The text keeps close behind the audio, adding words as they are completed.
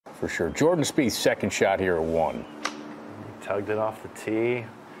for sure. Jordan Spieth's second shot here at 1. He tugged it off the tee.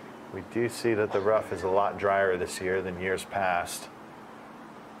 We do see that the rough is a lot drier this year than years past.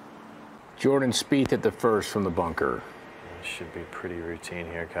 Jordan Spieth at the first from the bunker. This should be pretty routine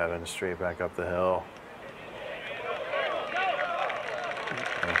here, Kevin. Straight back up the hill.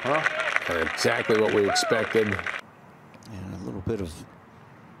 Exactly what we expected. And a little bit of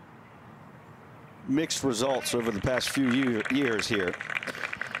mixed results over the past few years here.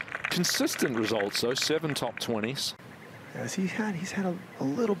 Consistent results though, 7 top 20s. Yes, he's had a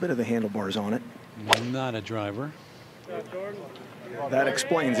little bit of the handlebars on it. Not a driver. That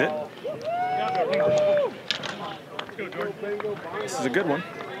explains it. This is a good one.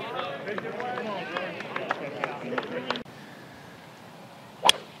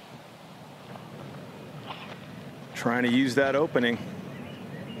 Trying to use that opening.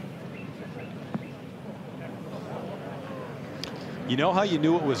 You know how you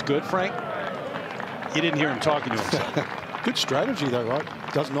knew it was good, Frank? You didn't hear him talking to himself. Good strategy though, right?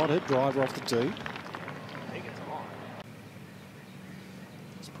 Does not hit driver off the tee.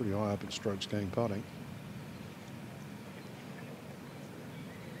 It's pretty high up in strokes gained putting.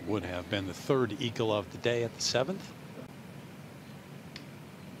 Would have been the 3rd eagle of the day at the 7th.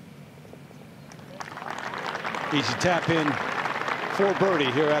 Easy tap in for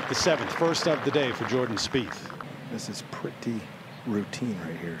birdie here at the 7th. First of the day for Jordan Spieth. This is pretty routine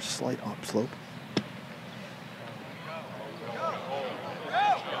right here. Slight upslope.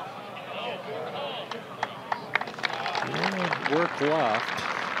 Work left.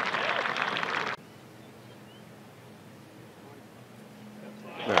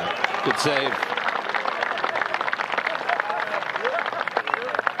 Right. Good save.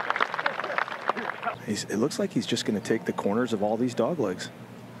 It looks like he's just going to take the corners of all these dog legs.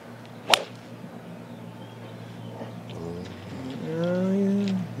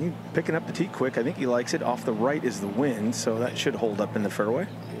 He's picking up the tee quick. I think he likes it. Off the right is the wind, so that should hold up in the fairway.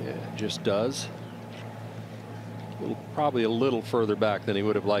 Yeah, it just does. Probably a little further back than he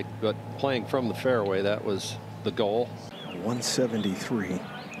would have liked, but playing from the fairway, that was the goal. 173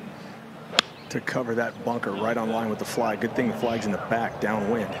 to cover that bunker right on line with the flag. Good thing the flag's in the back,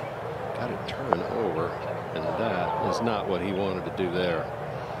 downwind. Got to turn over, and that is not what he wanted to do there.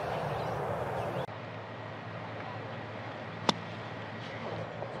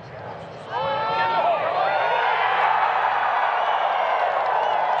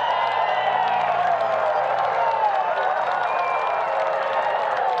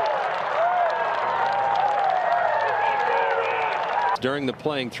 During the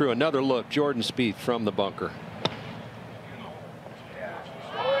playing through, another look, Jordan Spieth from the bunker.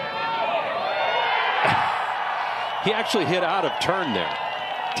 He actually hit out of turn there.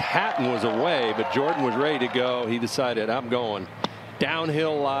 Hatton was away, but Jordan was ready to go. He decided, I'm going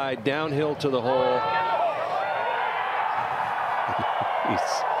downhill lie, downhill to the hole.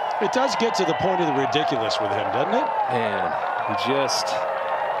 It does get to the point of the ridiculous with him, doesn't it? And he just...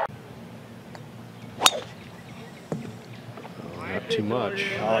 too much.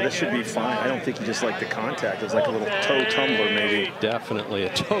 Oh, this should be fine. I don't think he just liked the contact. It was like a little toe tumbler, maybe. Definitely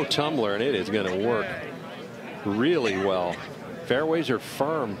a toe tumbler, and it is going to work really well. Fairways are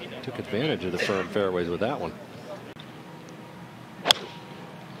firm. Took advantage of the firm fairways with that one.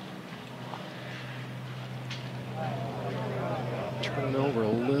 Turn over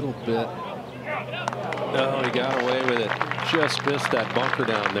a little bit. No, he got away with it. Just missed that bunker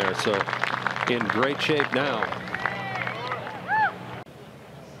down there. So in great shape now.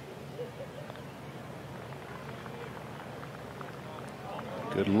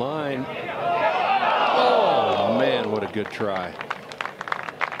 Good line. Oh, man, what a good try.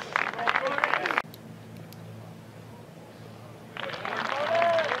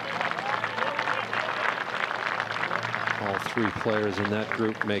 All 3 players in that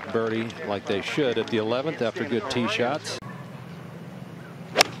group make birdie like they should at the 11th after good tee shots.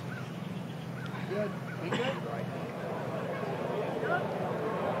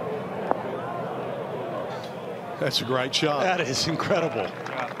 That's a great shot. That is incredible.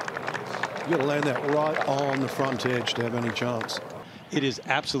 You got to land that right on the front edge to have any chance. It is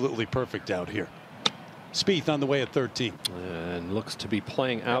absolutely perfect out here. Spieth on the way at 13. And looks to be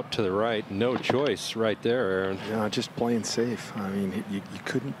playing out to the right. No choice right there, Aaron. Yeah, just playing safe. I mean, you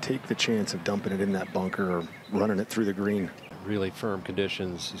couldn't take the chance of dumping it in that bunker or running it through the green. Really firm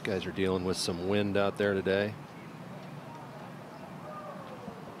conditions. These guys are dealing with some wind out there today.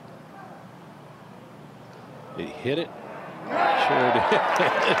 Did he hit it? Sure did.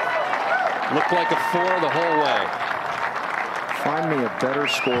 Looked like a 4 the whole way. Find me a better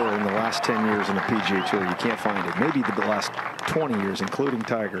scorer in the last 10 years in the PGA Tour. You can't find it. Maybe the last 20 years, including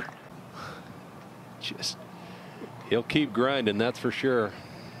Tiger. Just, he'll keep grinding, that's for sure.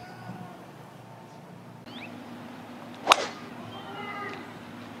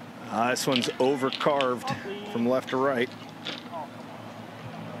 This one's over-carved from left to right.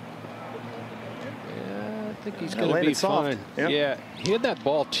 Yeah, I think he's going to be fine. Yep. Yeah, he had that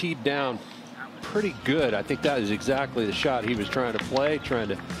ball teed down pretty good. I think that is exactly the shot he was trying to play, trying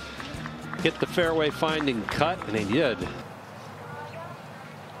to hit the fairway finding cut, and he did.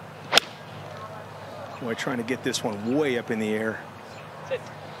 Boy, trying to get this one way up in the air.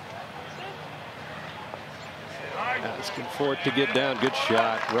 Asking for it to get down. Good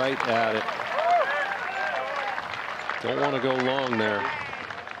shot right at it. Don't want to go long there.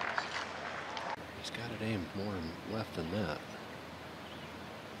 He's got it aimed more left than that.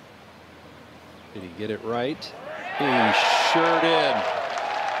 Did he get it right? He sure did.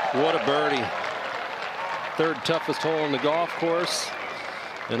 What a birdie. Third toughest hole in the golf course,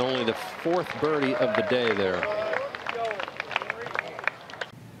 and only the fourth birdie of the day there.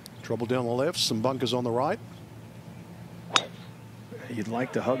 Trouble down the left, some bunkers on the right. You'd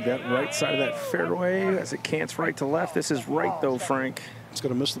like to hug that right side of that fairway as it cants right to left. This is right, though, Frank. It's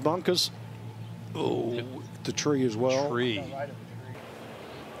going to miss the bunkers. Oh, the tree as well. Tree.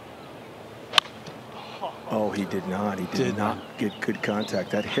 Oh, he did not. He did not get good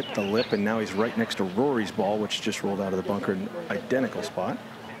contact. That hit the lip, and now he's right next to Rory's ball, which just rolled out of the bunker in an identical spot.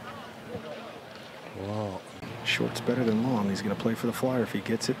 Wow. Short's better than long. He's going to play for the flyer if he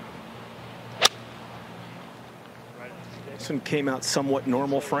gets it. This one came out somewhat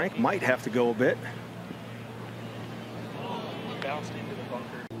normal, Frank. Might have to go a bit.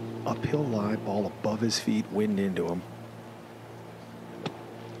 Uphill lie, ball above his feet, wind into him.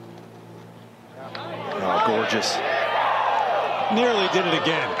 Oh, gorgeous. Nearly did it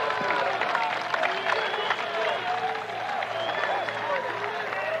again.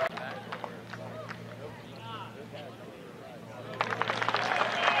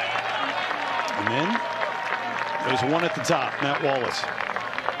 And then there's one at the top, Matt Wallace.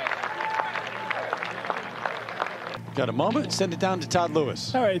 Got a moment, send it down to Todd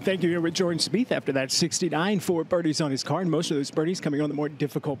Lewis. All right, thank you. Here with Jordan Spieth after that 69, 4 birdies on his card. Most of those birdies coming on the more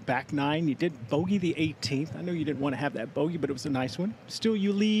difficult back nine. You did bogey the 18th. I know you didn't want to have that bogey, but it was a nice one. Still,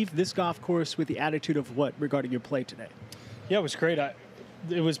 you leave this golf course with the attitude of what regarding your play today? Yeah, it was great.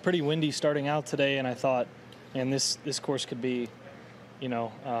 It was pretty windy starting out today, and I thought, and this course could be, you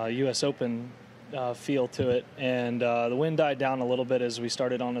know, U.S. Open feel to it. And the wind died down a little bit as we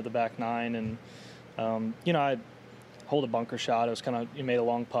started onto the back nine, and you know, I hold a bunker shot. It was kind of, you made a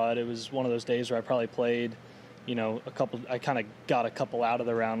long putt. It was one of those days where I probably played, you know, I kind of got a couple out of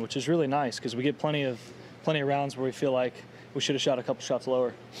the round, which is really nice because we get plenty of rounds where we feel like we should have shot a couple shots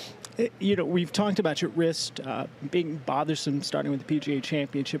lower. You know, we've talked about your wrist being bothersome starting with the PGA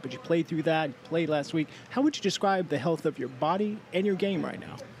Championship, but you played through that. You played last week. How would you describe the health of your body and your game right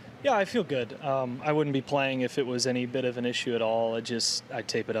now? Yeah, I feel good. I wouldn't be playing if it was any bit of an issue at all. I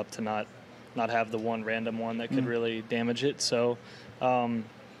tape it up to not have the one random one that could really damage it. So,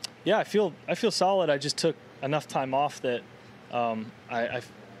 yeah, I feel solid. I just took enough time off that I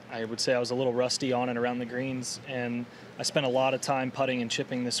would say I was a little rusty on and around the greens, and I spent a lot of time putting and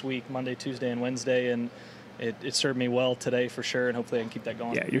chipping this week, Monday, Tuesday, and Wednesday, and it served me well today for sure, and hopefully I can keep that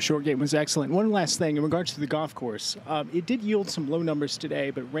going. Yeah, your short game was excellent. One last thing in regards to the golf course. It did yield some low numbers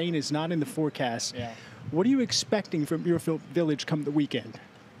today, but rain is not in the forecast. Yeah. What are you expecting from Muirfield Village come the weekend?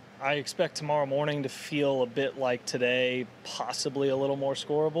 I expect tomorrow morning to feel a bit like today, possibly a little more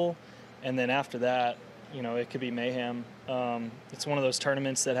scoreable, and then after that, you know, it could be mayhem. It's one of those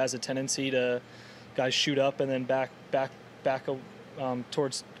tournaments that has a tendency to guys shoot up and then back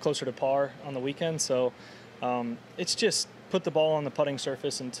towards closer to par on the weekend. So it's just put the ball on the putting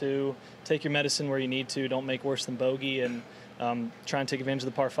surface, and two, take your medicine where you need to. Don't make worse than bogey, and try and take advantage of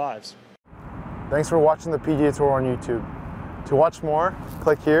the par fives. Thanks for watching the PGA Tour on YouTube. To watch more,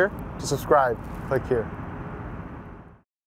 click here. To subscribe, click here.